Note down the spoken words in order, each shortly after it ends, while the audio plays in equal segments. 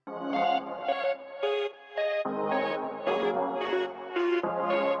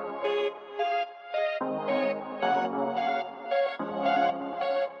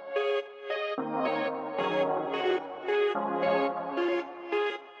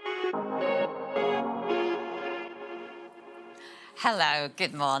Hello,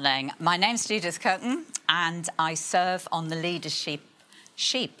 good morning. My name's Judith Curtin and I serve on the leadership...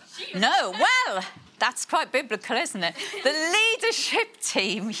 No, well, that's quite biblical, isn't it? The leadership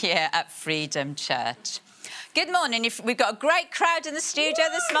team here at Freedom Church. Good morning. We've got a great crowd in the studio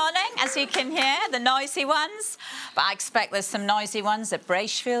this morning, as you can hear, the noisy ones. But I expect there's some noisy ones at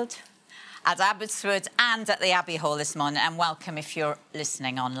Bracefield, at Abbotswood and at the Abbey Hall this morning. And welcome if you're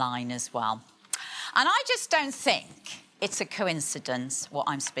listening online as well. And I just don't think it's a coincidence what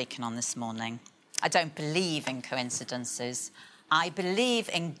I'm speaking on this morning. I don't believe in coincidences. I believe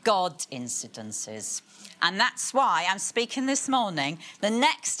in God-incidences. And that's why I'm speaking this morning, the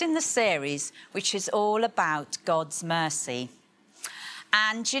next in the series, which is all about God's mercy.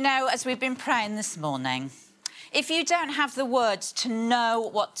 And, you know, as we've been praying this morning, if you don't have the words to know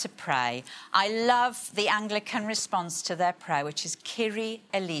what to pray, I love the Anglican response to their prayer, which is Kyrie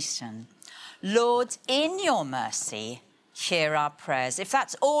eleison. Lord, in your mercy, hear our prayers. If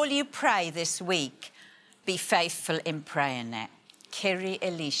that's all you pray this week, be faithful in praying it. Kyrie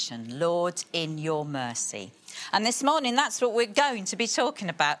eleison, Lord, in your mercy. And this morning, that's what we're going to be talking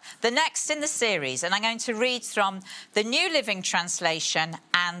about, the next in the series. And I'm going to read from the New Living Translation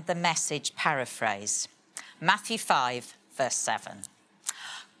and the Message paraphrase. Matthew 5, verse 7.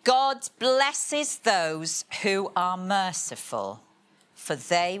 God blesses those who are merciful, for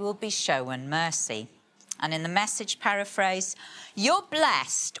they will be shown mercy. And in the Message paraphrase, you're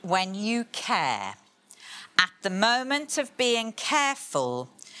blessed when you care. At the moment of being careful,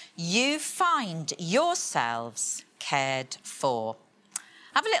 you find yourselves cared for.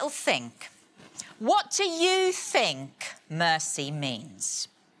 Have a little think. What do you think mercy means?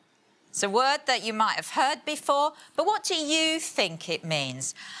 It's a word that you might have heard before, but what do you think it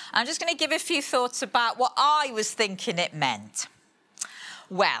means? I'm just going to give a few thoughts about what I was thinking it meant.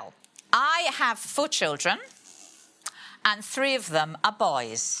 Well, I have 4 children, and 3 of them are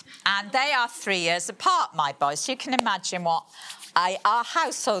boys. And they are 3 years apart, my boys. So you can imagine what our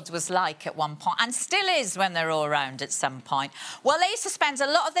household was like at one point, and still is when they're all around at some point. Well, they used to spend a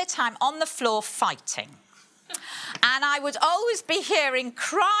lot of their time on the floor fighting. And I would always be hearing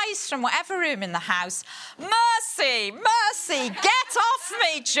cries from whatever room in the house, mercy, mercy, get off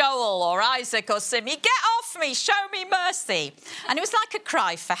me, Joel or Isaac or Simmy, get off me, show me mercy. And it was like a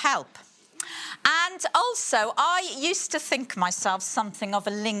cry for help. And also, I used to think myself something of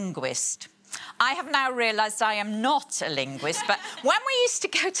a linguist. I have now realised I am not a linguist, but when we used to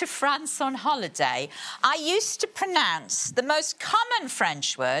go to France on holiday, I used to pronounce the most common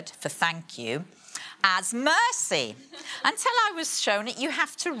French word for thank you as mercy. Until I was shown it, you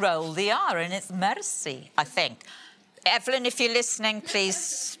have to roll the R, and it's mercy, I think. Evelyn, if you're listening,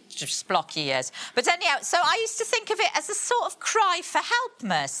 please just block your ears. But anyhow, so I used to think of it as a sort of cry for help,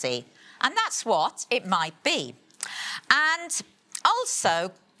 mercy. And that's what it might be. And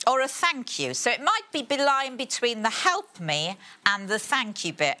also, or a thank you. So it might be lying between the help me and the thank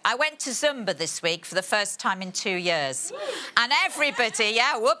you bit. I went to Zumba this week for the first time in 2 years. And everybody,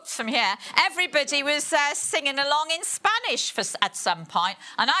 from here, everybody was singing along in Spanish at some point.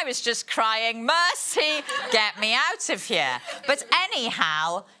 And I was just crying, mercy, get me out of here. But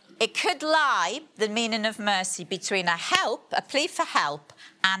anyhow, it could lie, the meaning of mercy, between a plea for help,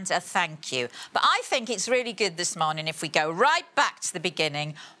 and a thank you. But I think it's really good this morning if we go right back to the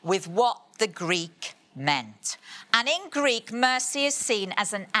beginning with what the Greek meant. And in Greek, mercy is seen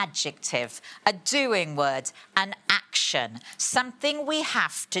as an adjective, a doing word, an action, something we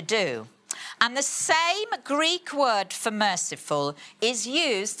have to do. And the same Greek word for merciful is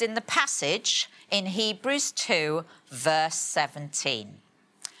used in the passage in Hebrews 2, verse 17.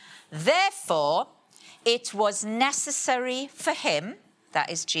 Therefore, it was necessary for him,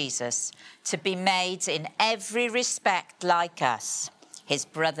 that is Jesus, to be made in every respect like us, his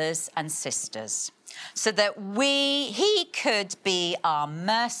brothers and sisters, so that he could be our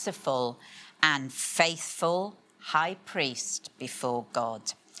merciful and faithful high priest before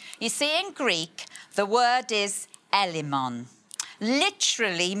God. You see, in Greek, the word is elimon,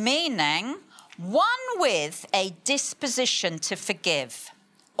 literally meaning one with a disposition to forgive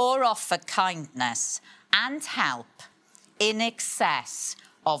or offer kindness and help in excess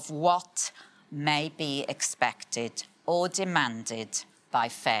of what may be expected or demanded by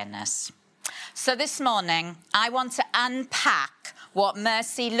fairness. So this morning, I want to unpack what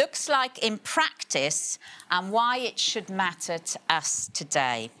mercy looks like in practice and why it should matter to us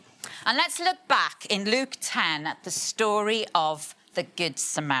today. And let's look back in Luke 10 at the story of the Good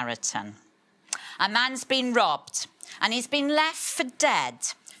Samaritan. A man's been robbed and he's been left for dead.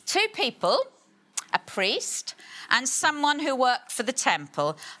 2 people a priest, and someone who worked for the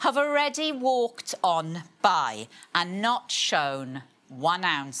temple have already walked on by and not shown 1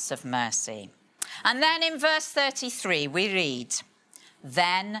 ounce of mercy. And then in verse 33 we read,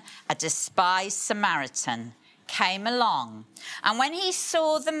 "Then a despised Samaritan came along, and when he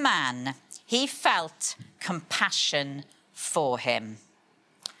saw the man, he felt compassion for him."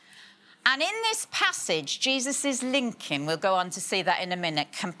 And in this passage, Jesus is linking, we'll go on to see that in a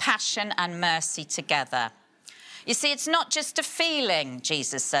minute, compassion and mercy together. You see, it's not just a feeling,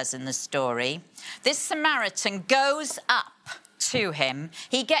 Jesus says in the story. This Samaritan goes up to him,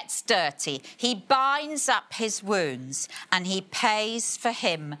 he gets dirty, he binds up his wounds, and he pays for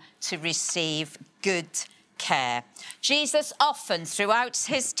him to receive good care. Jesus often, throughout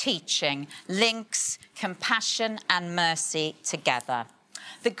his teaching, links compassion and mercy together.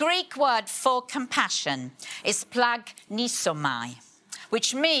 The Greek word for compassion is plagnisomai,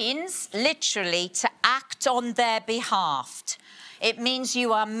 which means literally to act on their behalf. It means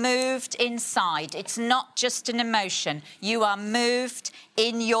you are moved inside. It's not just an emotion. You are moved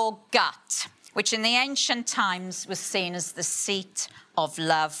in your gut, which in the ancient times was seen as the seat of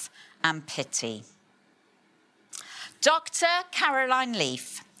love and pity. Dr. Caroline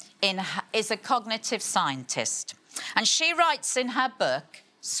Leaf is a cognitive scientist, and she writes in her book,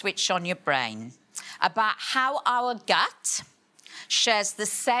 Switch on Your Brain, about how our gut shares the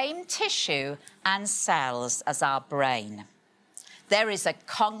same tissue and cells as our brain. There is a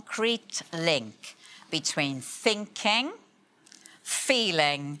concrete link between thinking,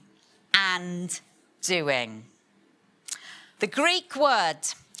 feeling, and doing. The Greek word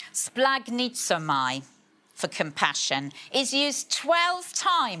splagnitsomai for compassion is used 12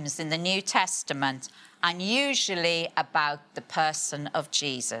 times in the New Testament, and usually about the person of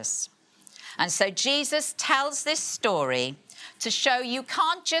Jesus. And so Jesus tells this story to show you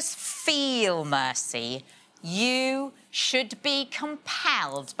can't just feel mercy, you should be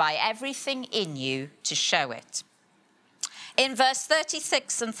compelled by everything in you to show it. In verse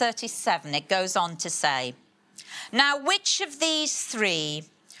 36 and 37, it goes on to say, "Now which of these 3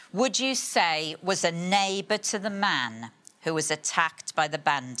 would you say was a neighbour to the man who was attacked by the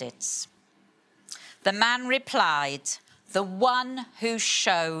bandits?" The man replied, "The one who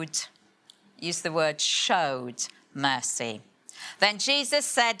showed," use the word showed, "mercy." Then Jesus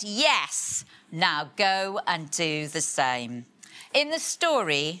said, "Yes, now go and do the same." In the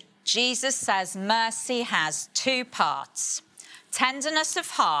story, Jesus says mercy has 2 parts: tenderness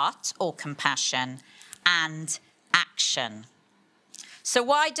of heart or compassion and action. So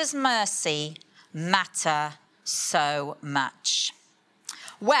why does mercy matter so much?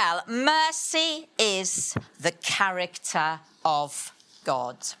 Well, mercy is the character of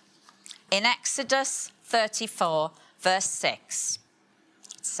God. In Exodus 34, verse 6,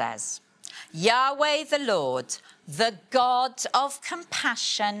 it says, "Yahweh the Lord, the God of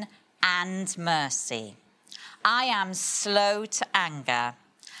compassion and mercy. I am slow to anger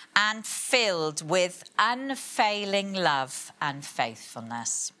and filled with unfailing love and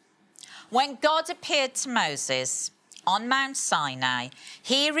faithfulness." When God appeared to Moses on Mount Sinai,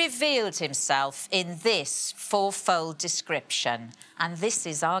 he revealed himself in this 4-fold description, and this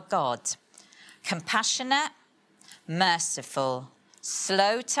is our God: compassionate, merciful,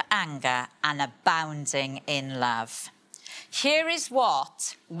 slow to anger, and abounding in love. Here is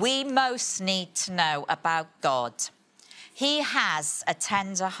what we most need to know about God. He has a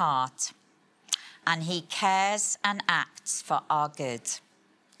tender heart, and he cares and acts for our good.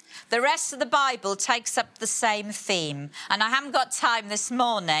 The rest of the Bible takes up the same theme, and I haven't got time this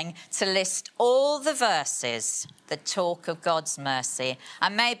morning to list all the verses that talk of God's mercy.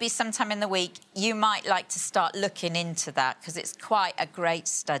 And maybe sometime in the week you might like to start looking into that, because it's quite a great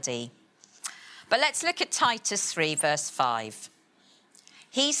study. But let's look at Titus 3, verse 5.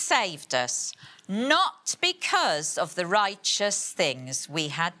 "He saved us, not because of the righteous things we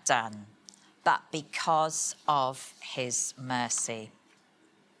had done, but because of his mercy."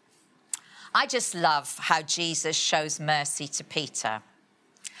 I just love how Jesus shows mercy to Peter.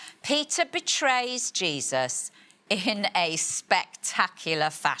 Peter betrays Jesus in a spectacular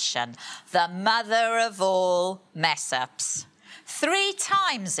fashion, the mother of all mess-ups. 3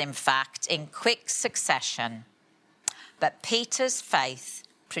 times, in fact, in quick succession. But Peter's faith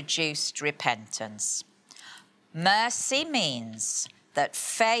produced repentance. Mercy means that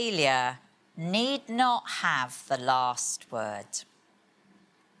failure need not have the last word.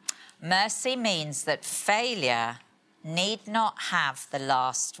 Mercy means that failure need not have the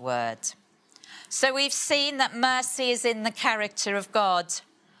last word. So we've seen that mercy is in the character of God.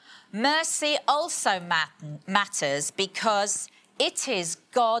 Mercy also matters because It is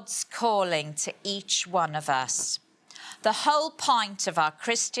God's calling to each one of us. The whole point of our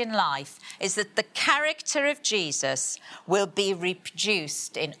Christian life is that the character of Jesus will be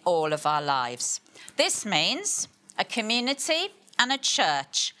reproduced in all of our lives. This means a community and a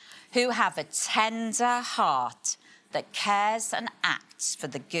church who have a tender heart that cares and acts for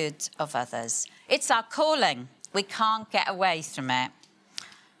the good of others. It's our calling. We can't get away from it.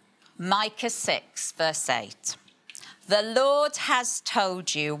 Micah 6, verse 8. The Lord has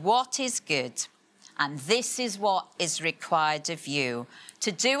told you what is good, and this is what is required of you,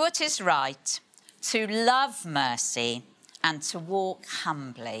 to do what is right, to love mercy, and to walk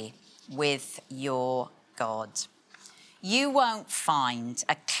humbly with your God. You won't find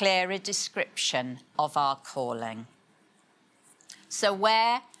a clearer description of our calling. So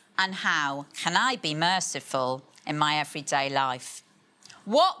where and how can I be merciful in my everyday life?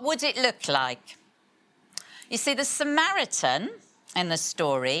 What would it look like? You see, the Samaritan in the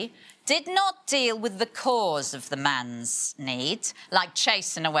story did not deal with the cause of the man's need, like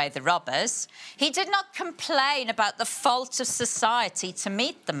chasing away the robbers. He did not complain about the fault of society to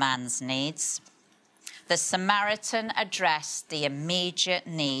meet the man's needs. The Samaritan addressed the immediate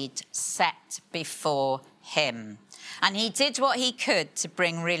need set before him, and he did what he could to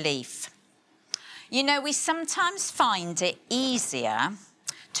bring relief. You know, we sometimes find it easier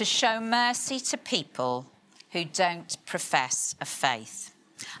to show mercy to people who don't profess a faith.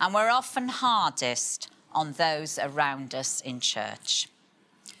 And we're often hardest on those around us in church.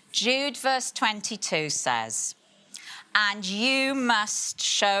 Jude verse 22 says, "And you must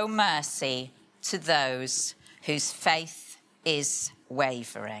show mercy to those whose faith is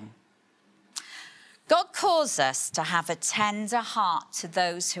wavering." God calls us to have a tender heart to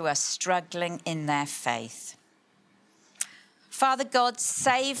those who are struggling in their faith. Father God,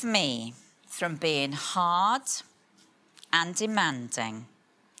 save me from being hard and demanding.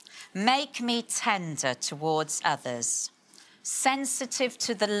 Make me tender towards others, sensitive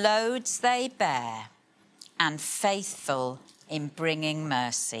to the loads they bear, and faithful in bringing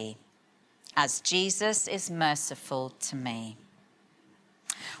mercy, as Jesus is merciful to me.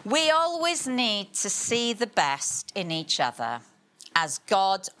 We always need to see the best in each other, as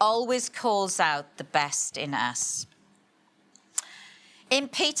God always calls out the best in us. In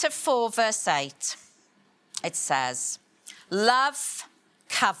Peter 4, verse 8, it says, "Love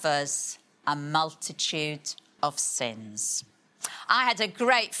covers a multitude of sins." I had a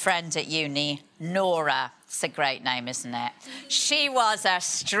great friend at uni, Nora. It's a great name, isn't it? She was a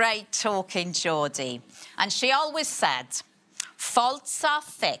straight-talking Geordie, and she always said, "Faults are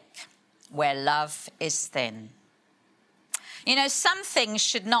thick where love is thin." You know, some things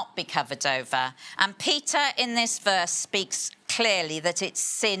should not be covered over, and Peter in this verse speaks clearly that it's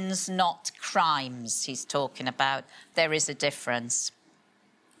sins, not crimes he's talking about. There is a difference.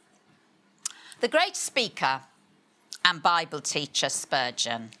 The great speaker and Bible teacher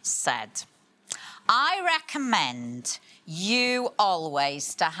Spurgeon said, "I recommend you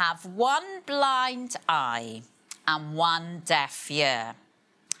always to have one blind eye and one deaf ear.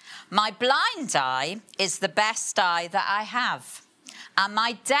 My blind eye is the best eye that I have, and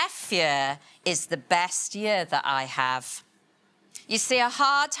my deaf ear is the best ear that I have." You see, a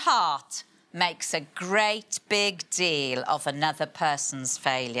hard heart makes a great big deal of another person's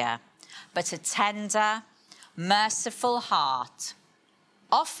failure, but a tender, merciful heart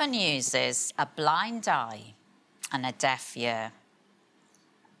often uses a blind eye and a deaf ear.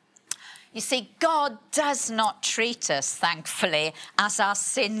 You see, God does not treat us, thankfully, as our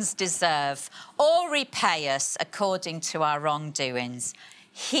sins deserve or repay us according to our wrongdoings.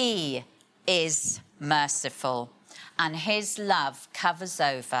 He is merciful, and his love covers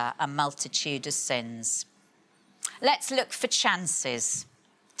over a multitude of sins. Let's look for chances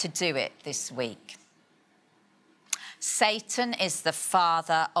to do it this week. Satan is the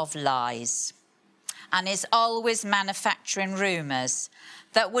father of lies and is always manufacturing rumours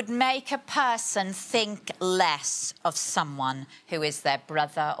that would make a person think less of someone who is their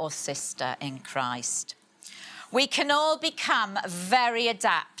brother or sister in Christ. We can all become very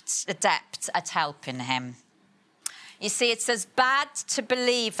adept at helping him. You see, it's as bad to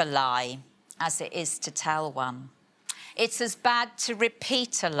believe a lie as it is to tell one. It's as bad to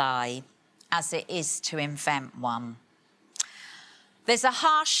repeat a lie as it is to invent one. There's a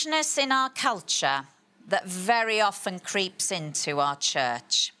harshness in our culture that very often creeps into our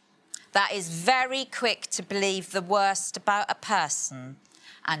church, that is very quick to believe the worst about a person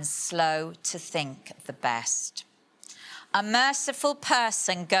and slow to think the best. A merciful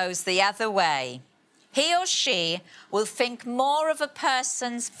person goes the other way. He or she will think more of a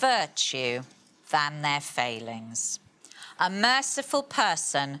person's virtue than their failings. a merciful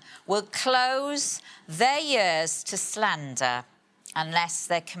person will close their ears to slander unless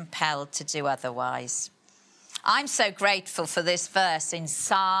they're compelled to do otherwise. I'm so grateful for this verse in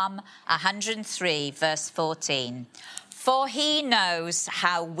Psalm 103, verse 14. For he knows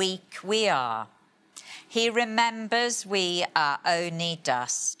how weak we are. He remembers we are only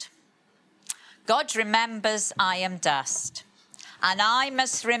dust. God remembers I am dust. And I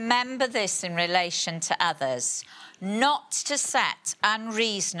must remember this in relation to others, not to set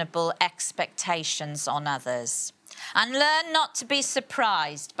unreasonable expectations on others, and learn not to be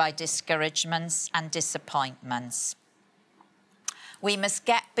surprised by discouragements and disappointments. We must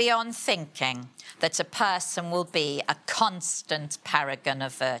get beyond thinking that a person will be a constant paragon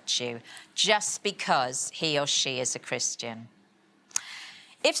of virtue just because he or she is a Christian.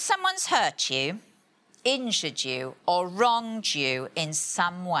 If someone's hurt you, injured you, or wronged you in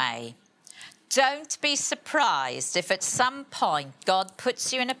some way, don't be surprised if at some point God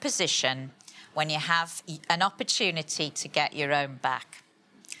puts you in a position when you have an opportunity to get your own back.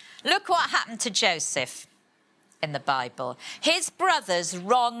 Look what happened to Joseph in the Bible. His brothers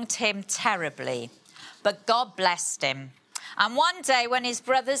wronged him terribly, but God blessed him. And one day when his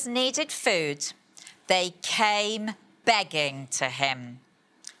brothers needed food, they came begging to him.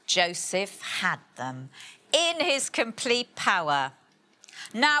 Joseph had them in his complete power.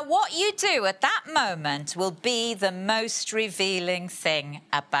 Now, what you do at that moment will be the most revealing thing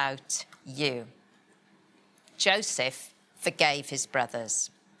about you. Joseph forgave his brothers.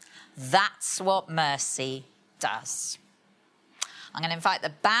 That's what mercy does. I'm going to invite the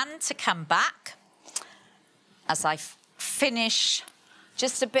band to come back as I finish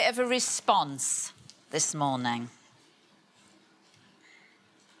just a bit of a response this morning.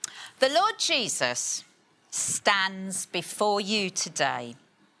 The Lord Jesus stands before you today.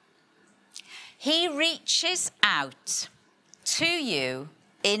 He reaches out to you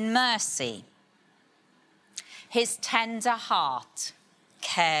in mercy. His tender heart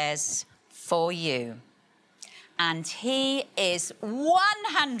cares for you. And he is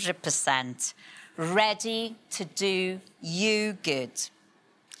 100% ready to do you good.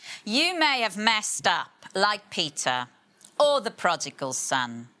 You may have messed up like Peter or the prodigal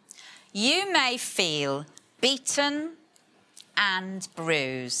son. You may feel beaten and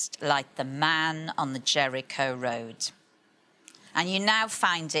bruised like the man on the Jericho road. And you now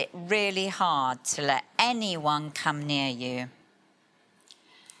find it really hard to let anyone come near you.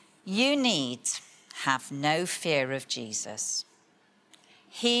 You need have no fear of Jesus.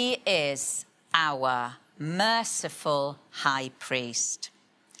 He is our merciful high priest.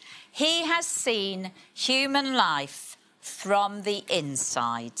 He has seen human life from the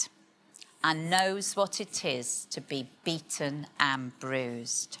inside and knows what it is to be beaten and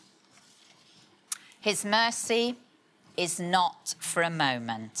bruised. His mercy is not for a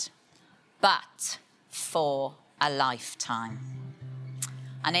moment, but for a lifetime.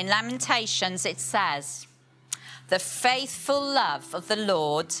 And in Lamentations it says, "The faithful love of the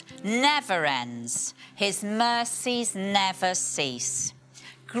Lord never ends. His mercies never cease.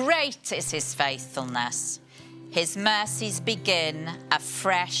 Great is his faithfulness. His mercies begin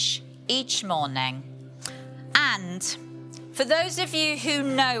afresh each morning." And for those of you who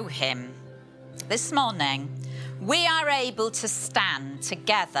know him, this morning, we are able to stand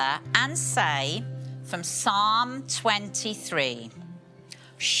together and say from Psalm 23,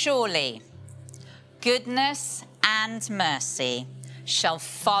 "Surely goodness and mercy shall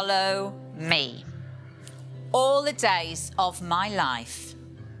follow me all the days of my life,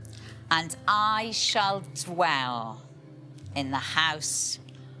 and I shall dwell in the house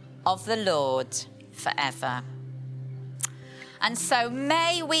of the Lord forever." And so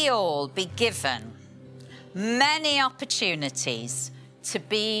may we all be given many opportunities to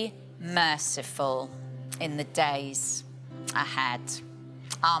be merciful in the days ahead.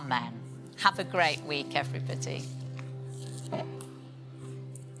 Amen. Have a great week, everybody.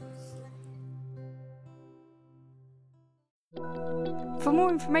 For more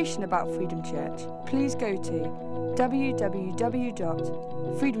information about Freedom Church, please go to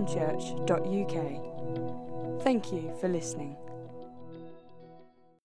www.freedomchurch.uk. Thank you for listening.